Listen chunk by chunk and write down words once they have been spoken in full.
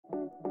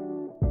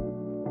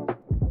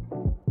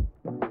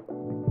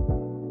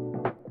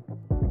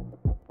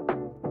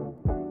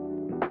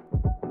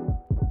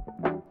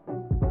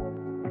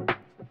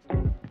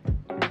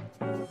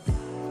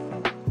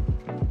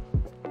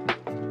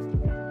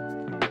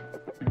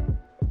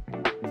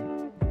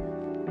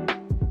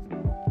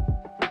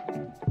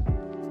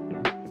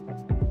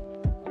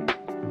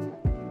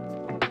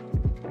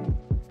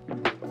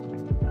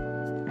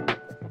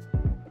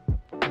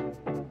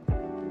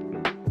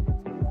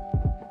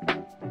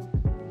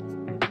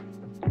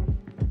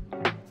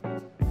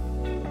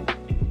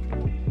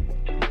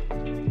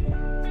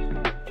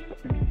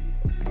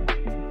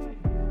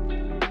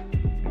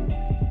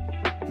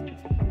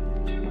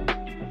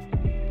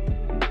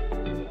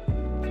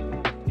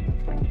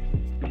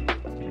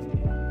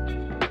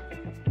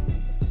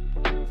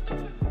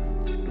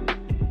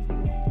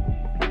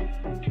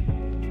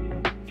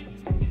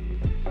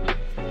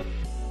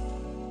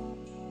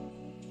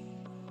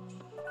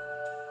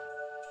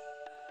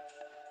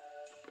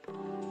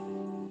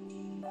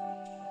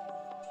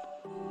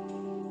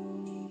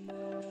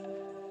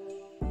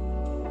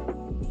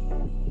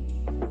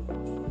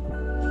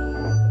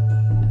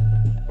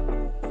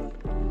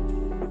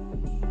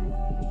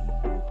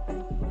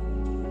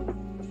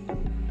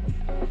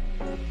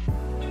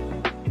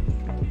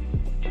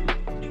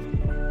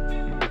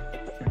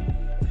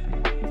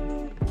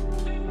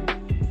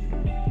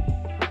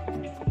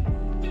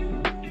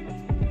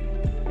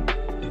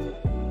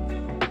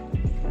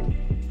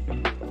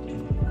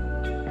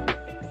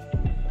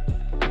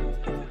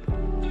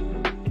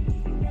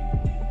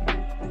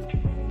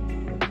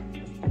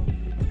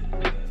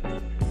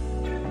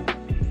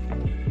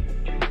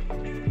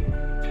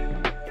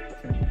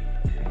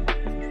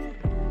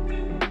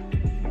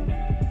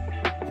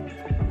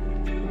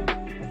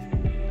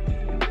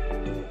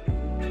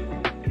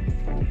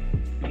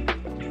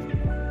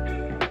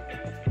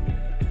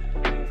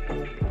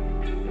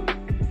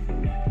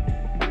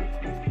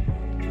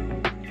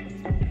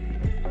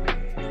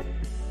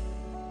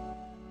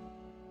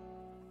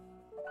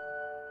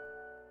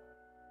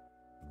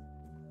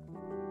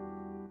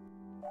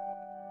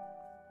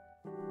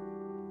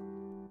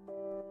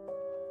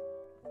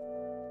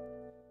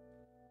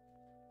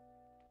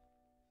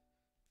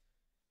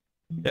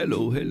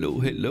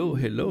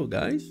Hello,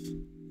 guys.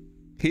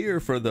 Here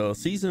for the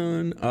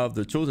season of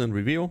the Chosen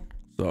reveal.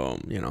 So,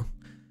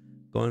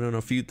 going on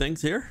a few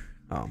things here.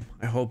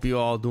 I hope you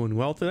all doing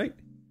well tonight.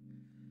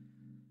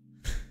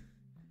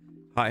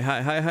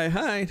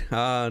 Hi.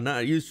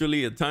 Not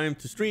usually a time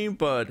to stream,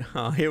 but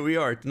here we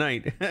are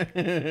tonight.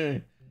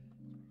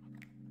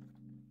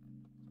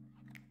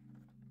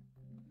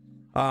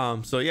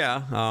 So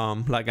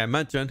yeah, like I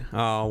mentioned,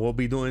 we'll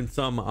be doing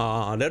some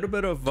a little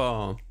bit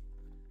of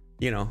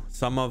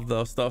some of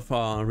the stuff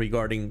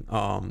regarding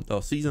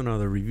the season of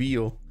the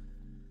reveal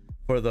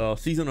for the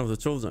season of the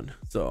Chosen.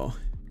 So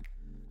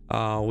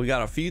we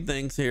got a few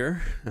things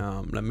here.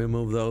 Let me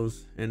move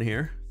those in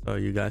here so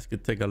you guys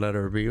could take a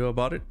little review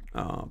about it.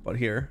 But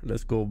here,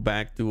 let's go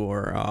back to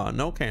our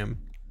no cam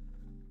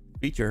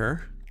feature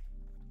here.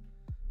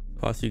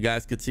 As you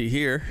guys could see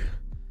here,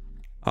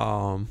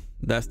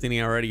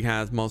 Destiny already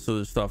has most of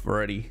the stuff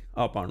already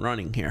up and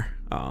running here.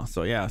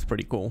 So yeah, it's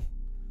pretty cool.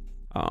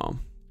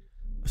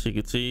 As you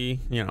can see,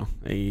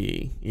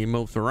 he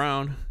moves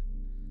around.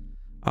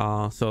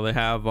 So they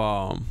have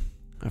a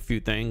few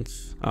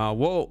things.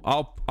 Well,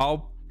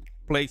 I'll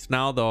place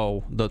now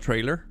the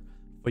trailer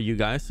for you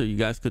guys so you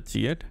guys could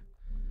see it.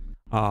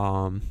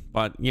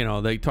 But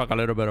they talk a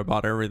little bit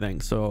about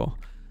everything. So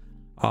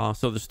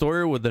the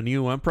story with the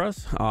new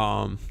Empress,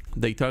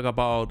 they talk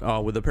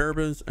about with the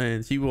Parabens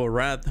and she will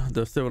rat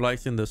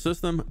destabilizing the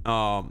system.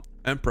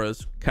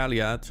 Empress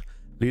Kaliat,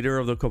 leader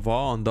of the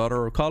Cabal and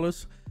daughter of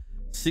Kallus,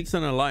 seeks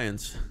an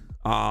alliance,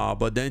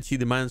 but then she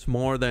demands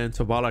more than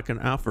Zavala can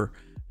offer.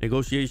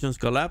 Negotiations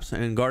collapse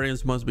and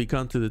Guardians must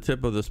become to the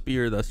tip of the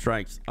spear that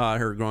strikes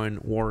her growing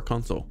war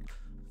console.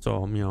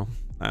 So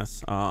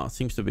that's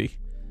seems to be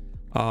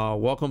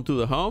welcome to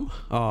the home.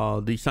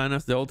 Designed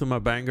as the ultimate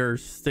banger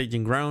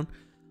staging ground,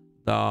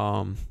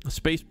 the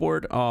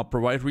spaceport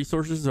provides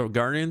resources of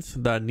Guardians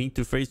that need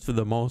to face to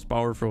the most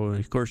powerful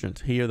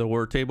incursions. Here the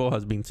war table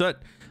has been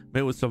set.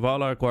 Made with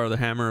Zavala, acquire the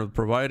hammer of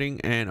providing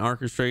and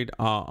orchestrate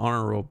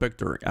honorable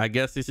victory. I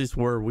guess this is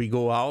where we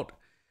go out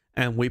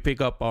and we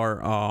pick up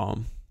our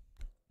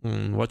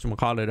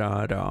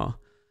whatchamacallit,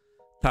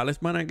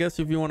 talisman, I guess,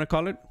 if you want to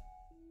call it.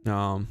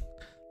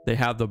 They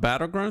have the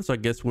battlegrounds. I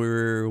guess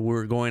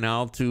we're going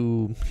out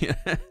to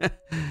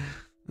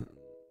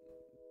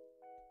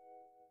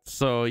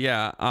So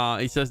yeah,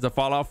 it says the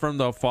fallout from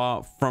the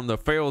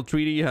failed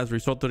treaty has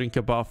resulted in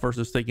Cabal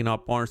forces taking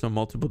up arms on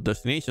multiple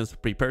destinations.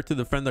 Prepare to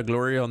defend the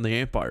glory of the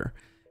Empire.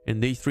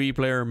 In this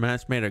 3-player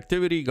match-made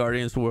activity,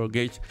 Guardians will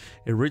engage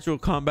in ritual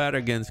combat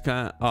against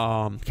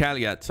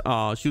Kaliat,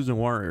 chosen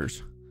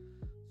warriors.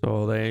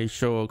 So they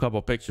show a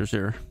couple pictures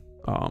here.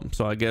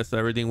 So I guess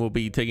everything will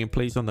be taking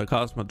place on the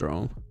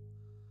Cosmodrome.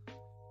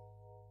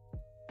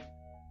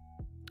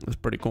 That's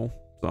pretty cool.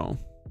 So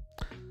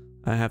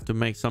I have to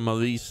make some of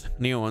these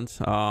new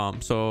ones.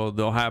 So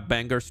they'll have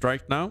Banger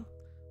Strike now.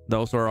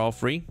 Those are all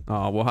free.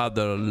 We'll have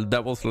the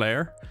Devil's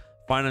Lair.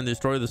 Find and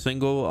destroy the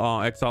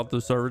single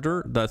exalted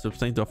servitor that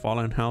sustains the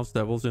fallen house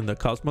devils in the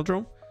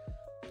Cosmodrome.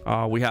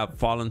 We have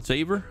Fallen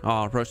Saver.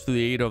 Rush to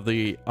the aid of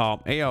the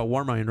AI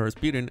Warmind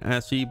Rasputin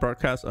as he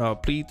broadcasts a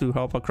plea to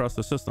help across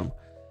the system.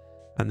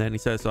 And then he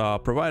says,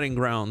 providing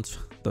grounds.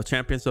 The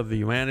champions of the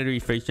humanity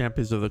face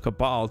champions of the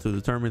Cabal to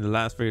determine the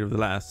last fate of the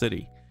last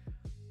city.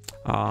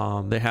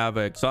 They have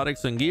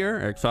exotics and gear.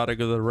 Exotic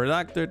of the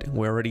Redacted.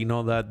 We already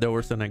know that there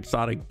was an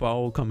exotic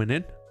bow coming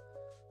in,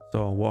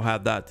 so we'll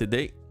have that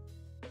today.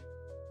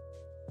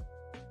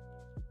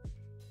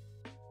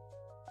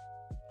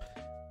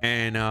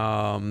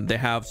 And they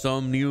have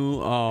some new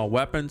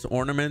weapons,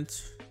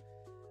 ornaments,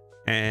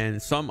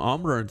 and some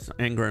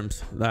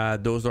engrams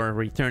that those are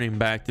returning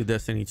back to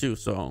Destiny 2.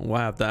 So we'll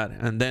have that.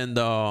 And then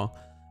the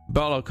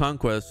Bell of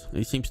Conquest,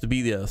 it seems to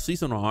be the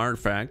seasonal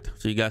artifact,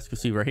 so you guys can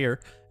see right here.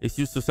 It's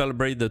used to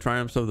celebrate the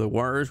triumphs of the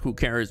warriors who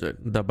carries it.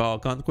 The Bell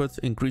of Conquest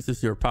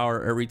increases your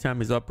power every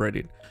time it's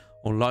upgraded.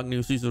 Unlock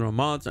new seasonal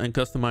mods and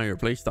customize your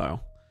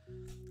playstyle.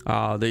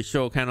 They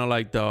show kind of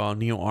like the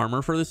new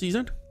armor for the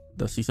season,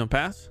 the season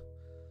pass.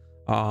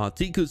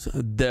 Tiku's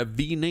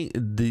divination,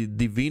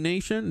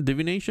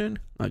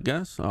 I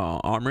guess.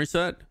 Armor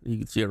set, you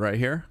can see it right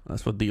here.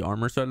 That's what the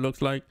armor set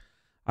looks like.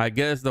 I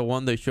guess the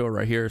one they show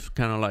right here is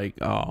kind of like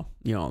the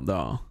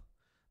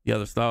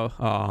other stuff.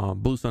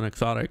 Boost on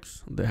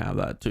exotics, they have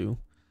that too.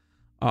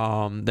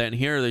 Then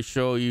here they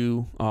show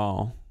you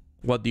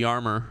what the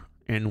armor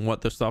and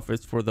what the stuff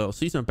is for the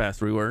season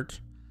pass rewards.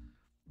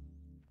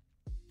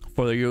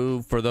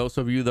 For those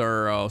of you that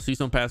are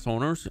season pass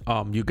owners,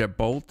 you get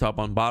both top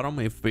and bottom.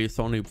 If it's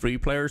only 3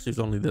 players, it's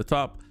only the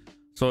top.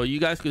 So you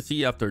guys could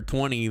see after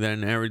 20,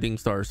 then everything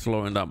starts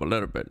slowing down a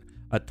little bit.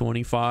 At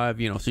 25,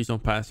 season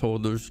pass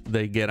holders,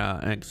 they get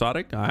an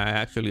exotic. I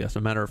actually, as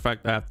a matter of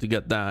fact, I have to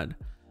get that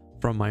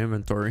from my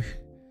inventory.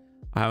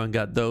 I haven't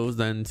got those.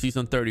 Then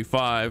season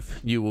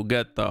 35, you will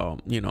get the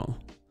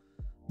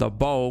the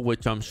bow,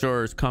 which I'm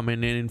sure is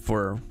coming in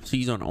for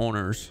season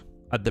owners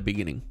at the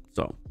beginning.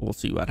 So we'll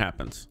see what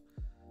happens.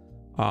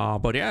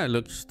 But yeah, it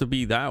looks to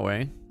be that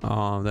way.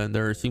 Then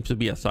there seems to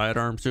be a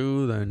sidearm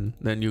too.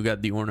 Then you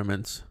get the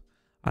ornaments.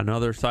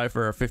 Another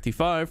Cypher at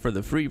 55 for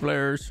the free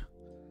players.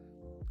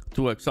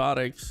 2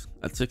 exotics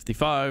at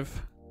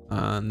 65.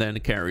 And then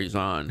it carries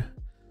on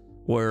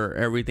where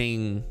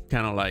everything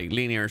kind of like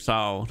linears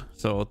out.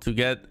 So to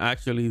get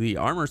actually the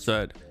armor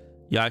set,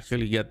 you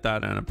actually get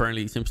that, and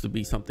apparently it seems to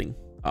be something.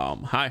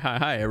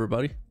 Hi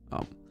everybody.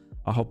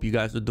 I hope you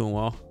guys are doing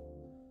well.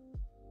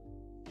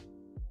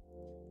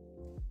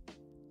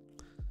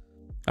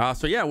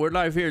 So yeah, we're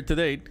live here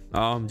today,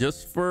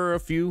 just for a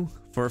few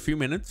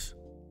minutes.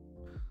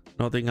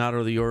 Nothing out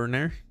of the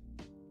ordinary.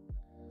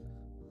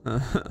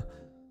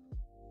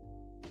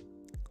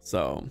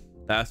 So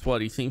that's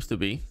what he seems to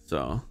be.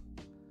 So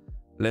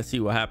let's see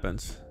what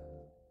happens.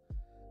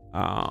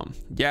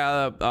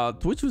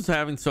 Twitch was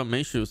having some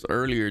issues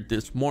earlier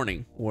this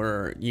morning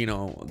where, you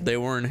know, they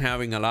weren't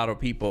having a lot of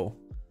people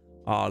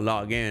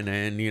log in,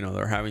 and, you know,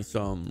 they're having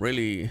some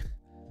really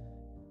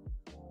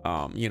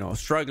you know,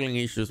 struggling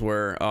issues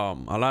where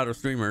a lot of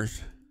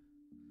streamers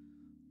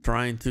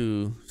trying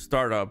to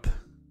start up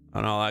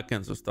and all that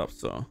kinds of stuff.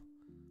 So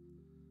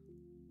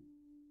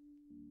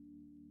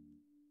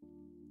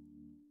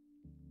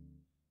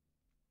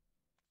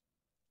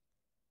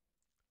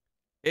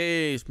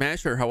hey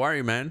Smasher, how are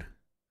you, man?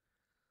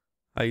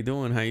 How you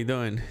doing?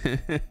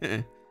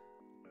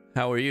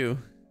 How are you?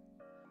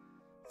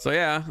 So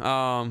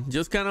yeah,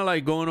 just kind of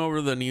like going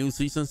over the new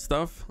season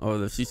stuff, or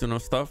the seasonal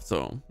stuff.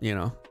 So, you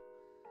know,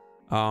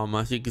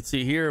 as you can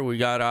see here, we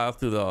got out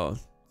to the,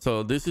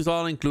 so this is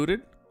all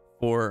included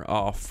for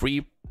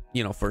free,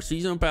 you know, for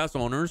season pass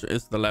owners.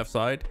 It's the left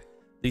side.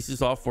 This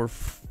is all for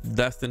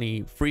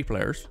Destiny free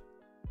players.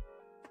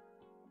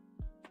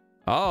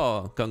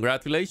 Oh,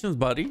 congratulations,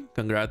 buddy.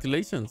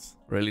 Congratulations.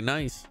 Really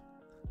nice.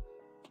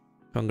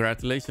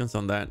 Congratulations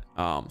on that.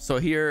 So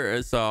here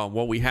is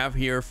what we have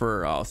here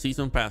for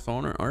season pass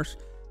owners.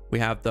 We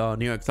have the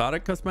new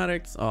exotic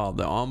cosmetics,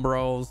 the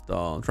umbros,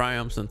 the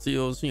triumphs and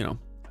seals, you know,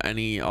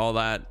 all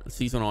that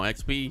seasonal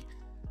XP,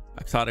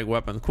 exotic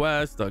weapon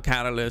quest, the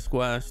catalyst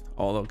quest,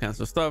 all those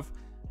kinds of stuff.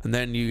 And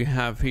then you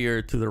have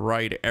here to the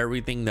right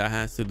everything that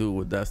has to do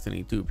with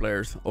Destiny 2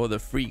 players, or the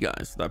free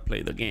guys that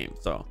play the game.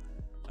 So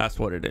that's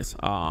what it is.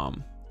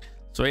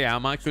 So yeah,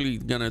 I'm actually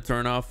gonna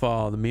turn off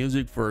the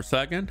music for a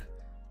second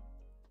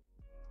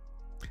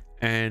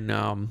and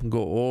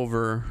go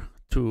over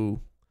to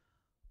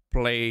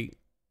play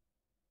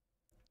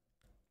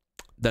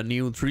the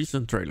new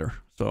Treason trailer.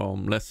 So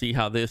let's see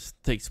how this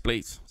takes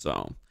place.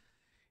 So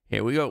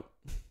here we go.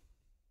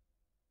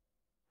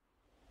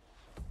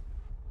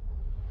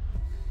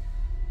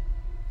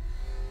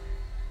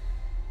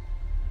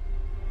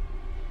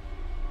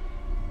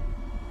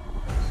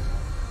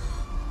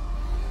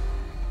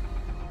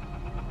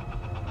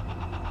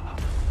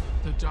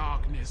 The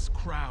darkness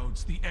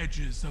crowds the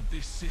edges of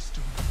this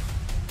system.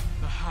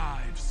 The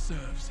Hive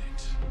serves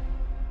it.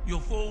 You'll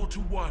fall to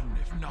one,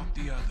 if not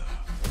the other.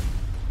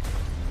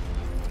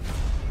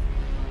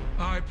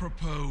 I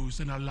propose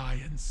an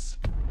alliance.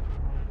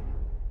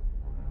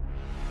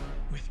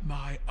 With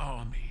my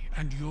army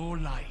and your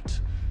light,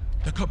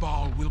 the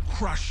Cabal will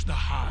crush the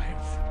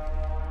Hive.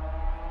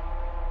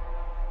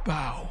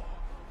 Bow.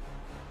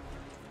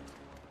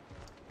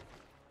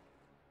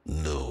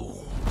 No.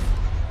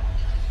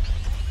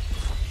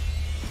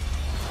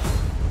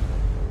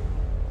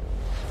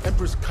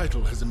 Empress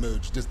Keitel has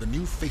emerged as the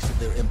new face of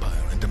their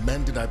empire and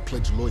demanded I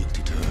pledge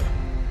loyalty to her.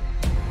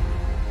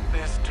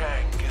 This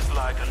tank is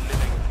like a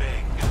living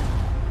thing.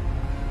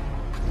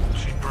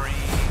 She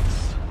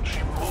breathes,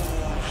 she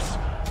moves,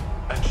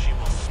 and she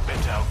will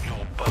spit out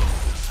your bones.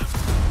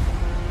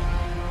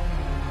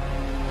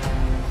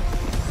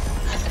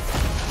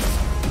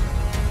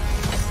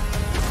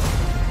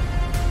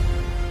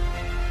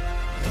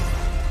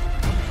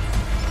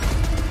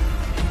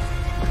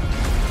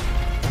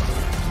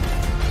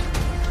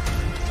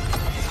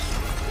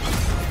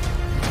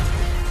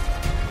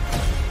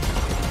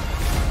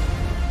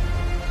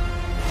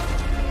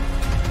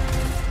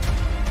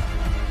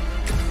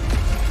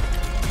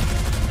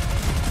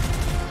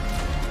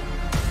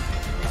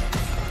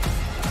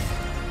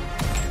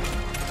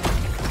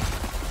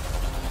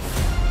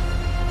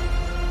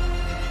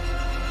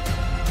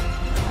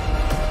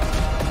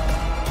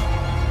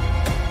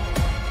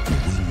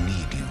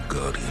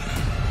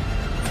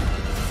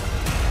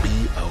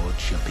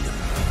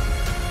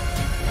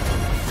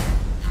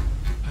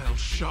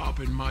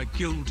 My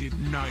gilded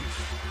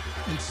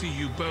knife and see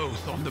you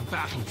both on the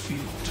battlefield.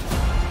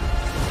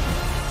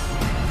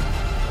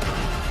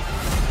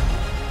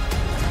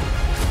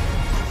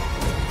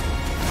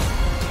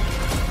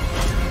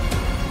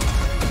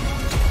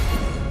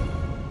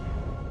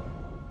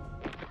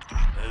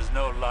 There's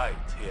no light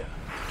here.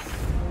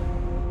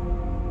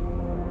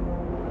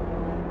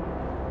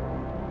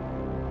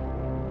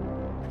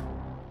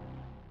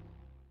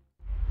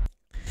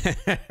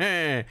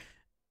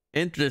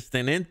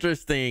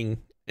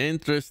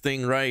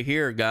 Interesting right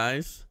here,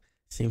 guys.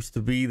 Seems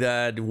to be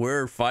that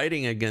we're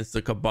fighting against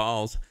the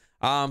Cabals.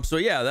 So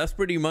yeah, that's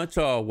pretty much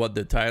what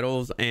the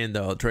titles and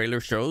the trailer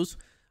shows.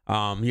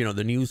 You know,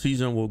 the new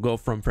season will go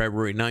from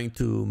February 9th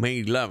to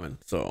May 11th.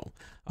 So,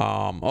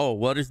 oh,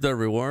 what is the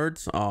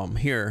rewards?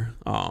 Here,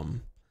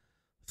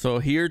 so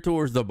here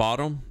towards the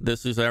bottom,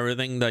 this is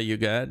everything that you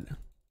get.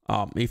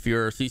 If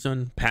you're a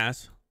season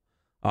pass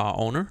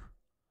owner,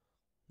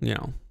 you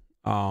know,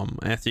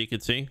 as you can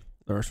see,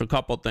 there's a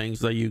couple things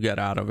that you get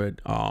out of it.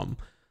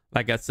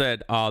 Like I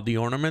said, the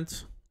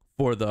ornaments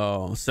for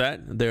the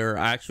set, they're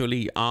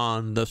actually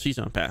on the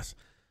season pass.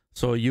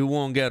 So you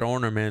won't get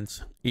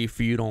ornaments if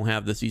you don't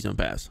have the season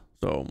pass.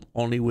 So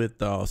only with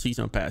the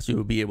season pass, you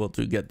will be able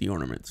to get the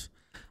ornaments.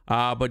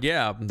 But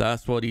yeah,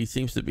 that's what he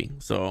seems to be.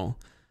 So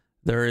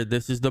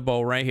this is the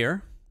bow right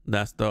here.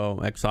 That's the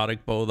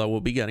exotic bow that we'll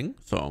be getting.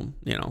 So,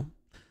 you know,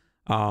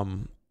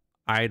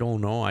 I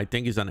don't know. I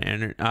think it's I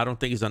don't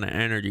think it's an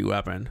energy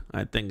weapon.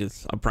 I think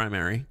it's a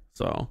primary.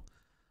 So,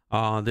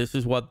 this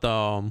is what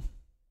the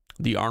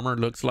armor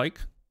looks like.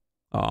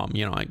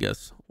 You know, I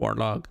guess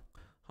Warlock,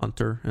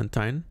 Hunter, and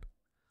Titan.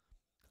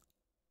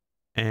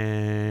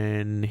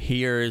 And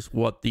here is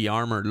what the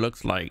armor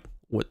looks like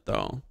with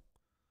the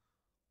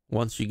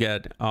once you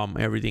get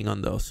everything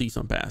on the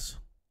season pass.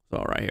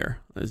 So right here,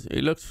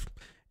 it looks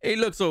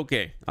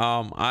okay.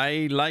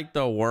 I like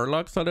the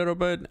Warlocks a little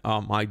bit.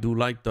 I do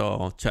like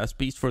the chest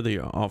piece for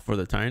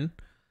the Titan.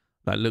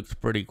 That looks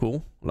pretty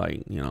cool.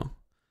 Like, you know,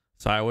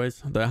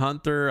 sideways. The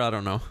Hunter, I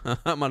don't know.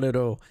 I'm a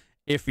little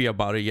iffy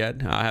about it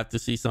yet. I have to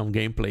see some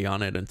gameplay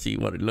on it and see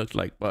what it looks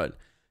like. But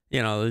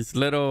you know, this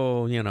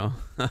little, you know,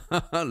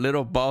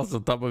 little balls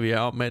on top of your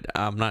helmet,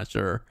 I'm not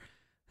sure.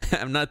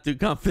 I'm not too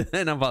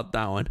confident about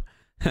that one.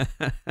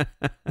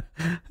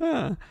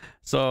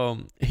 So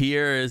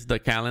here is the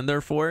calendar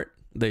for it.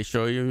 They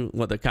show you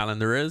what the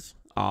calendar is.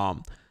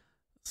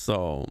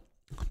 So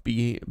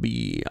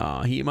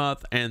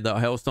Behemoth and the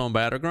Hellstone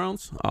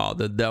Battlegrounds,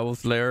 the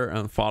Devil's Lair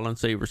and Fallen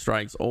Saber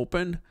Strikes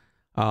open.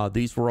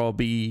 These will all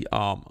be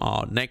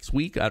next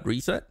week at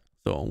reset.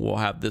 So we'll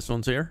have this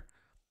ones here.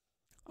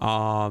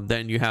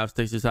 Then you have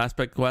Stasis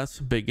Aspect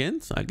Quest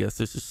begins. I guess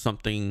this is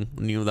something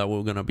new that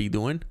we're gonna be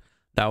doing.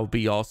 That will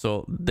be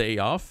also day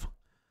off.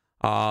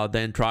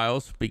 Then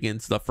Trials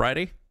begins the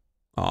Friday,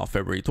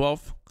 February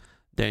 12th.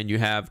 Then you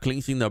have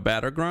Cleansing the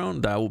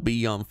Battleground. That will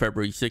be on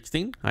February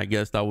 16th. I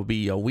guess that will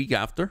be a week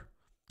after.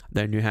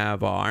 Then you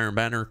have Iron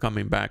Banner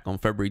coming back on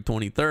February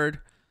 23rd.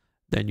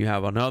 Then you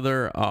have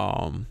another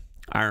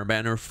Iron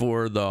Banner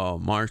for the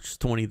March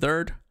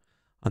 23rd.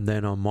 And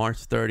then on March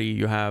 30,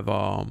 you have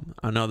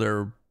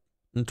another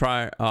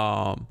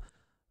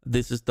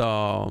this is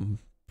the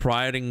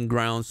Priding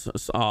Grounds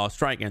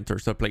Strike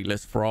Enters, a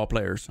playlist for all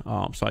players.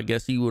 So I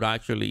guess he would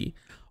actually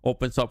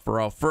opens up for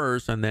all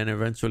first, and then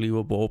eventually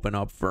will open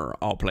up for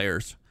all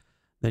players.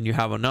 Then you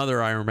have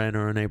another Iron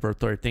Banner on April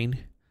 13th.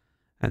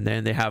 And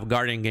then they have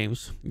Guardian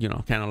games, you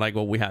know, kind of like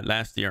what we had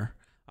last year,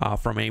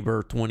 from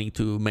April 20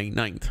 to May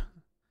 9th.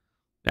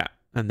 Yeah.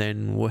 And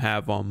then we'll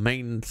have on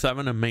May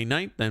 7th and May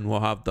 9th, then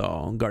we'll have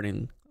the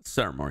Guardian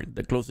ceremony,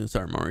 the closing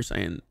ceremonies,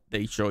 and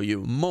they show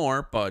you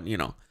more, but you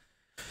know.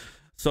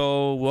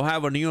 So we'll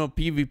have a new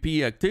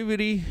PvP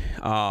activity,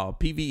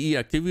 PvE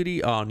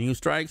activity, new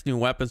strikes, new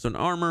weapons and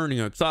armor,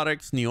 new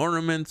exotics, new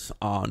ornaments,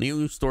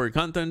 new story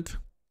content.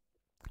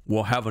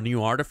 We'll have a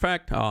new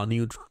artifact,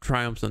 new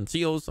triumphs and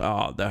seals,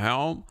 the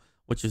Helm,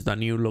 which is the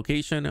new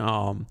location,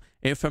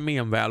 Infamy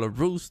and Valor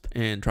Roost,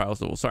 and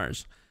Trials of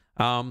Osiris.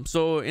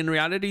 So in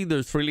reality,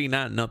 there's really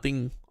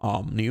nothing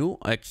new,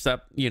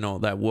 except, you know,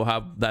 that we'll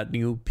have that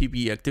new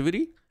PvE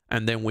activity,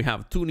 and then we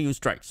have 2 new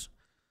strikes.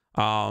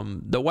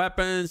 The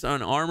weapons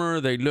and armor,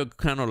 they look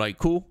kind of like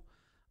cool.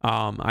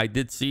 I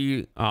did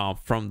see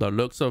from the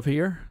looks of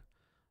here,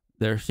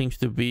 there seems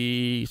to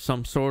be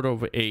some sort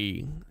of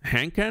a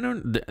hand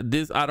cannon.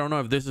 This, I don't know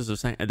if this is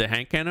the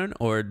hand cannon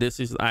or this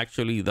is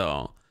actually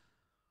the,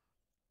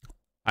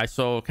 I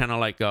saw kind of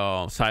like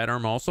a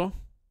sidearm also,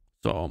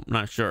 so I'm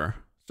not sure.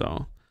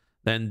 So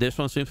then this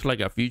one seems like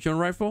a fusion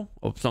rifle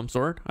of some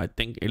sort, I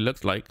think it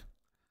looks like.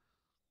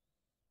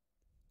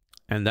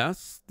 And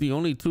that's the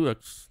only two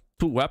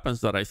weapons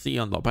that I see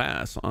on the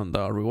pass, on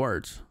the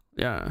rewards.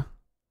 Yeah,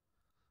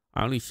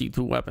 I only see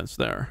 2 weapons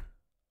there.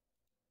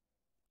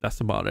 That's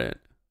about it.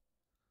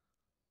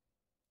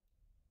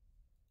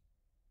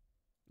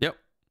 Yep,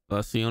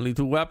 that's the only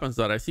 2 weapons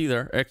that I see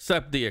there,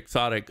 except the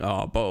exotic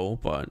bow.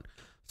 But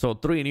so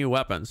 3 new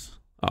weapons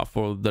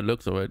for the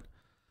looks of it.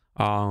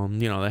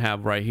 You know, they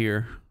have right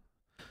here.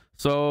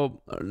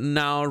 So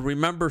now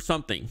remember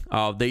something.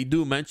 They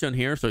do mention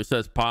here. So it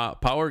says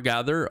power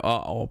gather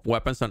of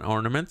weapons and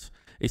ornaments.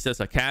 It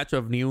says a catch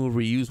of new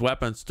reused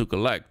weapons to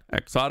collect.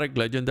 Exotic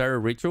legendary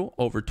ritual,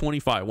 over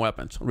 25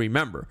 weapons.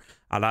 Remember,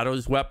 a lot of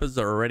these weapons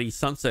are already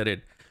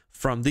sunsetted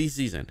from this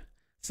season.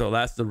 So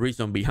that's the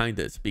reason behind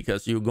this,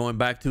 because you're going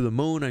back to the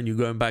moon and you're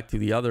going back to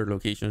the other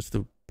locations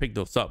to pick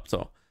those up.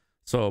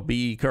 So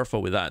be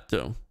careful with that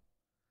too.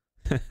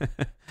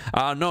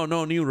 No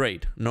new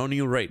raid. No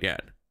new raid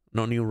yet.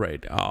 No new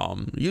raid.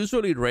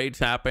 Usually raids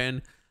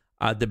happen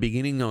at the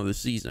beginning of the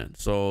season.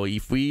 So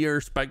if we are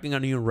expecting a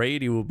new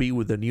raid, it will be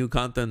with the new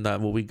content that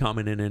will be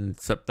coming in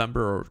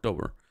September or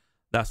October.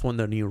 that's when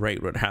the new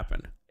raid would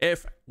happen,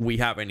 if we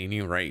have any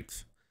new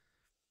raids.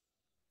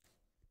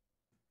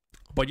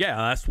 But yeah,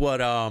 that's what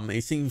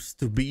it seems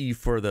to be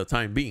for the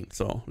time being.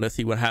 So let's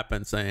see what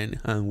happens, and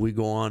we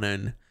go on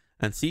and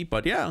see.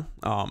 But yeah,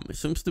 it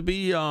seems to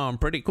be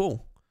pretty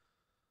cool.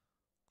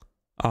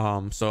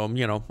 So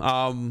you know,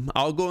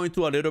 I'll go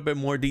into a little bit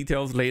more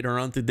details later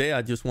on today.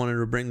 I just wanted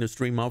to bring the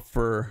stream up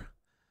for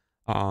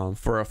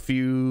a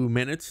few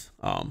minutes,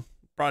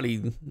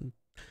 probably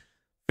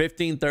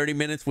 15-30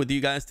 minutes with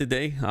you guys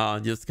today,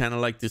 just kind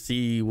of like to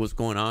see what's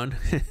going on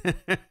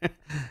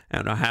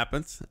and what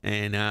happens,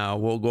 and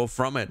we'll go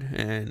from it.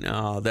 And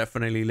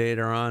definitely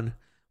later on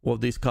we'll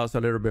discuss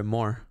a little bit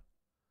more.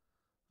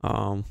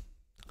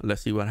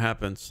 Let's see what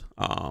happens.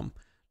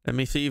 Let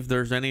me see if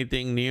there's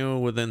anything new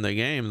within the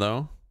game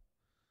though.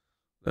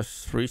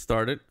 Let's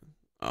restart it.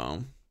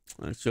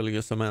 Actually,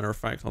 as a matter of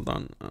fact, hold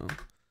on,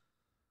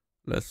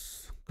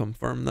 let's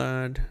confirm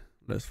that.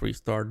 Let's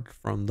restart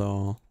from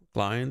the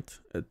client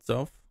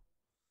itself.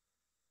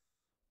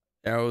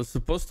 There was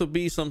supposed to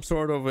be some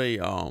sort of a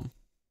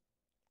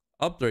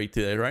upgrade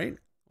today, right?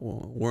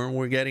 Weren't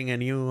we getting a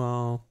new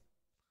all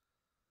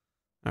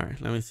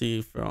right, let me see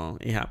if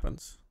it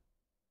happens.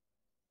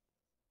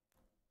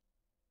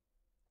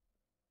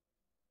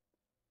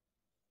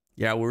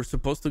 Yeah, we're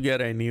supposed to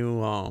get a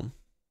new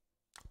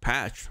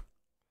patch.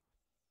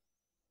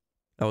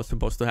 That was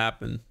supposed to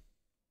happen,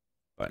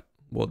 but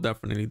we'll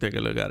definitely take a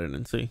look at it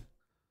and see.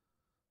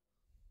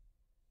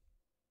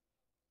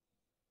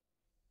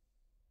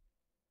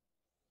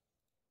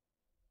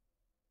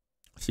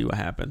 See what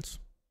happens.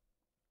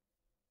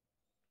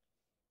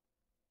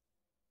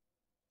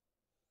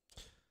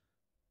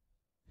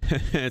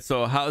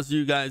 So how's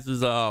you guys'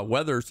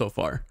 weather so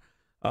far?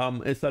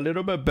 It's a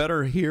little bit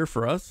better here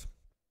for us.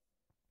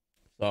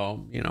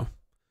 So, you know,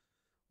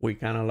 we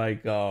kind of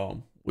like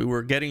we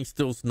were getting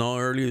still snow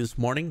early this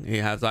morning.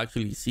 It has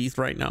actually ceased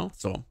right now,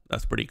 so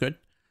that's pretty good.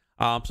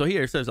 So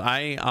here it says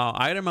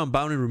item on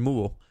bounty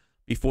removal.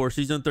 Before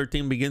season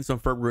 13 begins on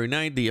February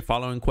 9th, the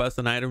following quests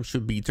and items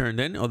should be turned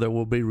in, or they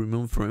will be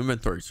removed from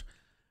inventories.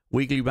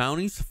 Weekly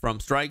bounties from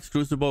Strikes,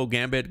 Crucible,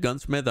 Gambit,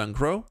 Gunsmith, and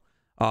Crow.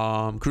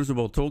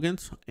 Crucible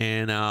tokens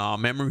and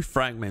memory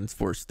fragments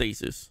for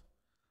stasis.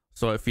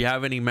 So if you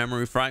have any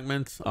memory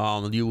fragments,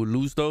 you will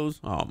lose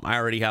those. I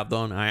already have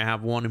done. I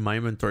have one in my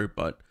inventory,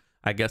 but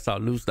I guess I'll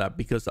lose that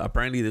because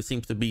apparently there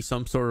seems to be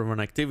some sort of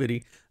an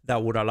activity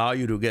that would allow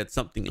you to get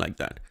something like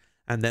that.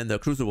 And then the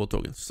Crucible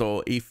tokens.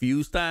 So if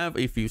you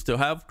still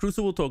have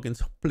Crucible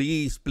tokens,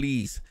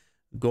 please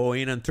go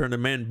in and turn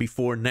them in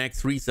before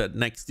next reset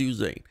next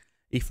Tuesday.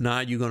 If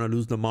not, you're gonna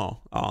lose them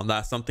all.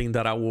 That's something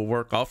that I will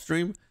work off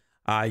stream.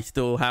 I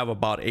still have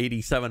about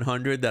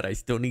 8,700 that I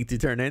still need to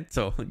turn in.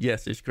 So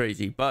yes, it's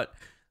crazy, but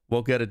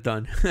we'll get it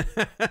done.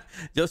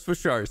 Just for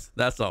shards,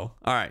 that's all.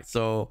 All right,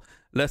 so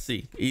let's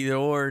see. Either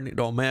or, it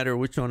don't matter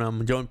which one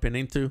I'm jumping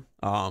into.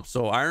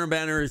 So Iron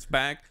Banner is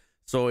back.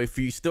 So if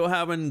you still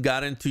haven't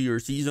gotten to your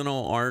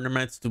seasonal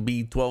ornaments to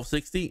be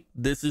 1260,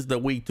 this is the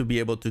week to be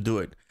able to do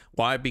it.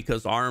 Why?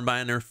 Because Iron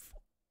Banner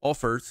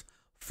offers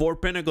 4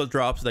 pinnacle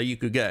drops that you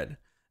could get.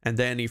 And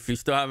then if you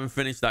still haven't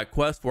finished that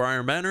quest for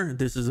Iron Banner,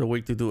 this is a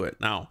week to do it.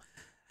 Now,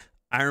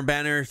 Iron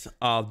Banners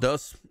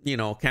does, you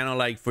know, kind of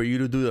like for you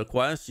to do the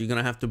quest, you're going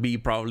to have to be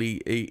probably,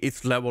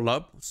 it's level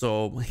up.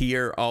 So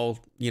here, all,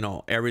 you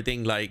know,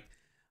 everything like,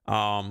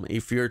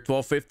 if you're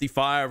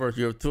 1255 or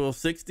you're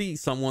 1260,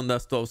 someone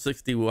that's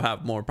 1260 will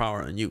have more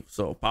power than you.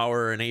 So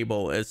power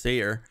enable is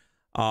here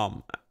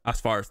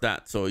as far as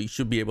that. So you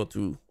should be able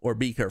to, or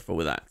be careful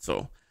with that.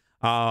 So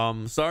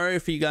sorry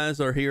if you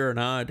guys are here or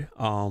not.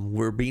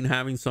 We're been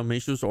having some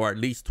issues, or at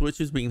least Twitch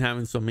has been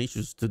having some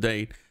issues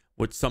today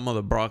with some of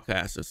the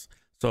broadcasts.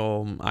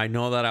 So I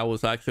know that I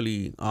was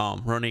actually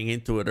running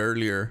into it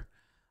earlier,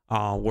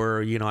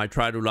 where, you know, I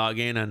tried to log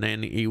in and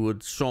then he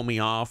would show me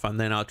off, and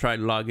then I'll try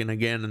to log in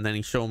again and then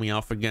he showed me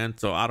off again.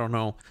 So I don't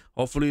know,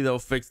 hopefully they'll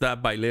fix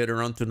that by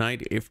later on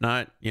tonight. If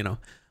not, you know,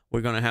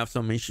 we're gonna have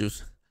some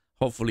issues.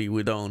 Hopefully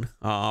we don't.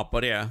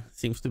 But yeah,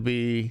 seems to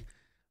be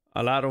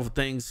a lot of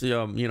things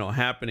you know,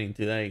 happening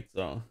today.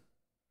 So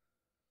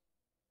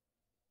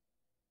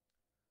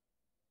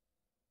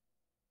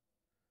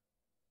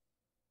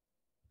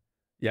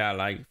yeah,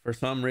 like for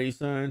some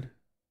reason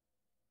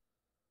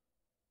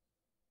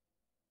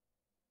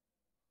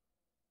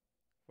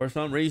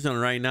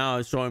right now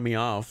it's showing me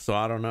off, so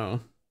I don't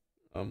know.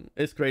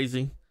 It's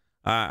crazy.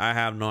 I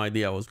have no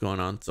idea what's going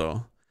on.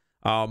 So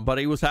but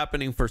it was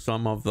happening for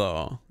some of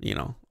the, you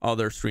know,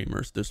 other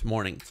streamers this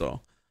morning, so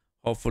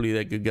hopefully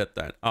they could get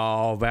that.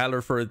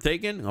 Valor for the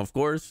taken, of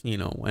course. You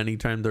know,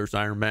 anytime there's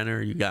Iron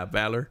Banner, you got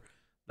Valor.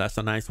 That's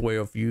a nice way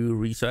of you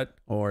reset.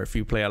 Or if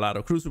you play a lot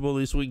of Crucible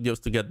this week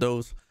just to get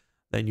those,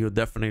 then you'll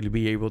definitely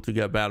be able to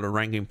get Valor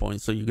ranking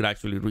points, so you could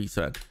actually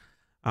reset.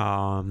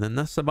 And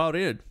that's about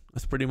it.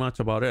 That's pretty much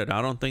about it.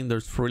 I don't think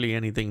there's really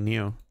anything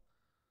new.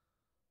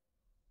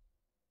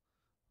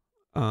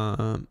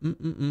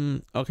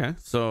 Okay,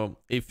 so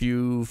if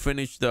you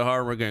finish the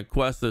Harmonic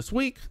quest this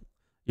week,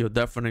 you'll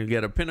definitely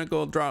get a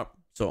pinnacle drop.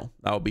 So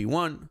that'll be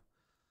one.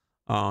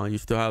 You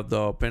still have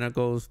the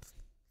pinnacles.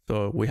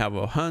 So we have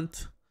a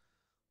hunt.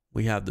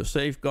 We have the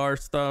safeguard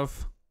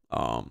stuff.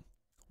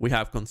 We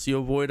have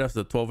Conceal Void as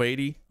the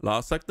 1280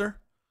 Lost Sector.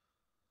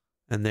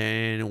 And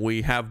then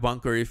we have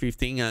Bunker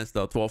E15 as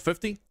the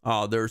 1250.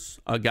 There's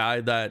a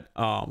guide that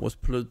was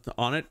put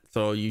on it,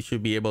 so you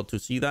should be able to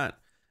see that.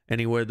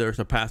 Anywhere there's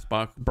a past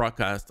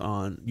broadcast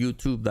on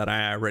YouTube that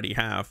I already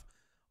have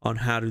on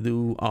how to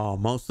do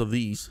most of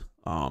these.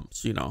 So,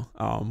 you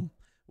know,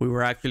 we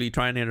were actually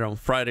trying it on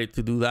Friday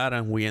to do that,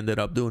 and we ended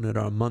up doing it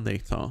on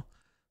Monday. So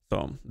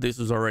this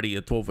is already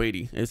a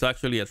 1280. It's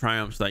actually a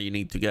Triumph that you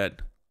need to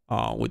get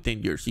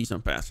within your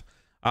season pass.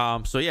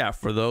 So yeah,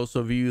 for those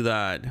of you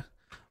that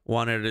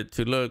wanted it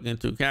to look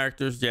into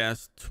characters,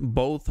 yes,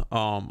 both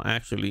have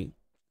actually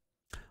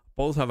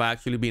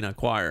been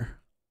acquired.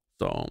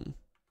 So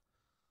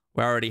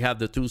we already have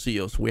the two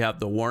seals. We have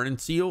the Warning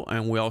seal,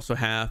 and we also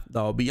have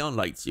the Beyond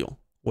Light seal,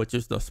 which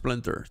is the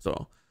Splinter.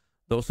 So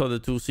those are the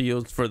two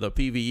seals for the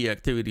PvE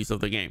activities of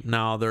the game.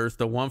 Now there's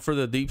the one for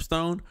the Deep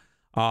Stone.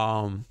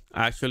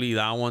 Actually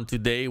that one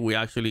today, we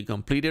actually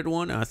completed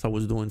one as I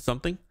was doing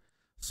something.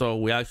 So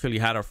we actually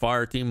had our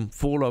fire team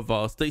full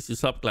of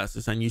stasis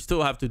subclasses, and you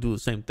still have to do the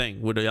same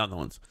thing with the other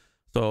ones.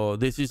 So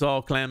this is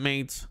all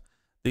clanmates.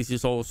 This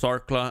is all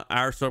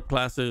our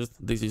subclasses.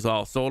 This is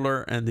all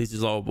solar, and this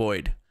is all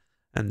void.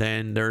 And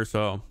then there's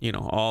you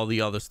know, all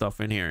the other stuff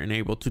in here and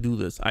able to do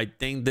this. I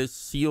think this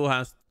seal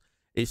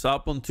is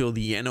up until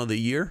the end of the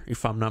year,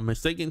 if I'm not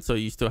mistaken. So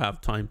you still have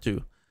time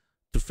to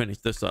finish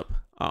this up.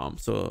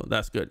 So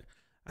that's good.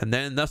 And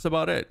then that's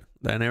about it.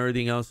 Then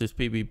everything else is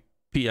PvP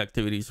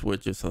activities,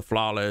 which is the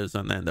Flawless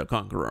and then the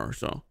Conqueror.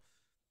 So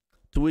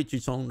to each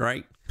his own,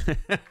 right?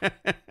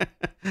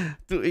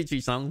 To each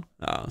his own.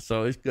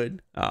 So it's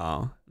good.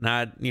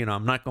 Not, you know,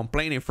 I'm not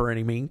complaining for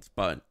any means,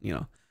 but you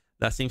know,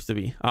 that seems to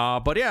be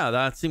but yeah,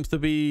 that seems to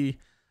be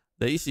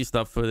the easy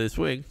stuff for this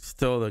week.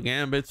 Still the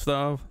Gambit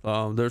stuff.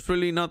 There's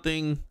really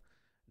nothing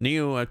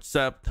new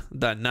except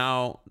that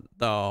now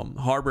the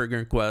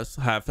Harbinger quests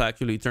have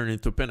actually turned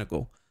into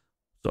Pinnacle.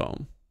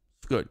 So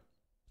it's good.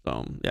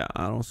 So yeah,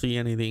 I don't see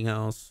anything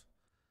else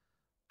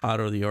out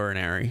of the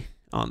ordinary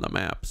on the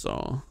map.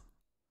 So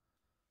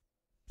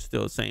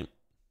still the same.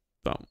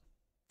 So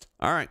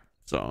all right.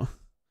 So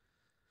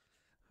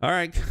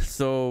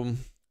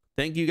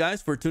thank you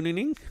guys for tuning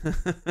in.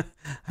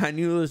 I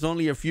knew there's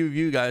only a few of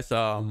you guys.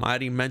 I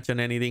didn't mention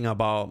anything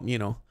about, you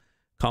know,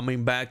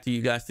 coming back to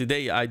you guys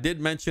today. I did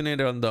mention it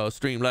on the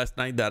stream last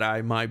night that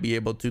I might be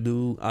able to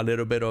do a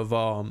little bit of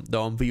the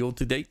unveil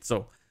to date.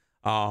 So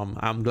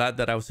I'm glad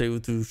that I was able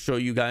to show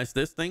you guys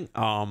this thing.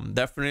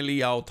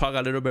 Definitely I'll talk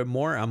a little bit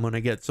more. I'm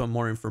gonna get some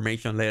more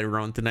information later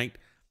on tonight.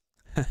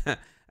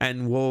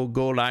 And we'll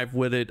go live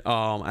with it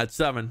at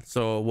 7.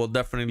 So we'll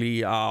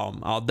definitely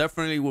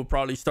we'll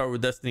probably start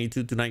with Destiny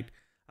 2 tonight,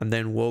 and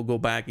then we'll go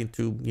back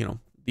into, you know,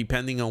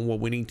 depending on what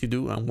we need to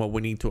do and what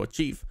we need to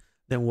achieve,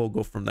 then we'll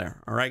go from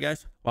there. All right,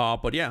 guys.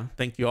 But yeah,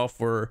 thank you all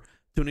for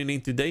tuning in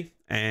today,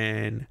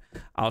 and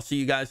I'll see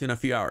you guys in a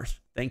few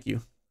hours. Thank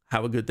you.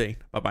 Have a good day.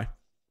 Bye-bye.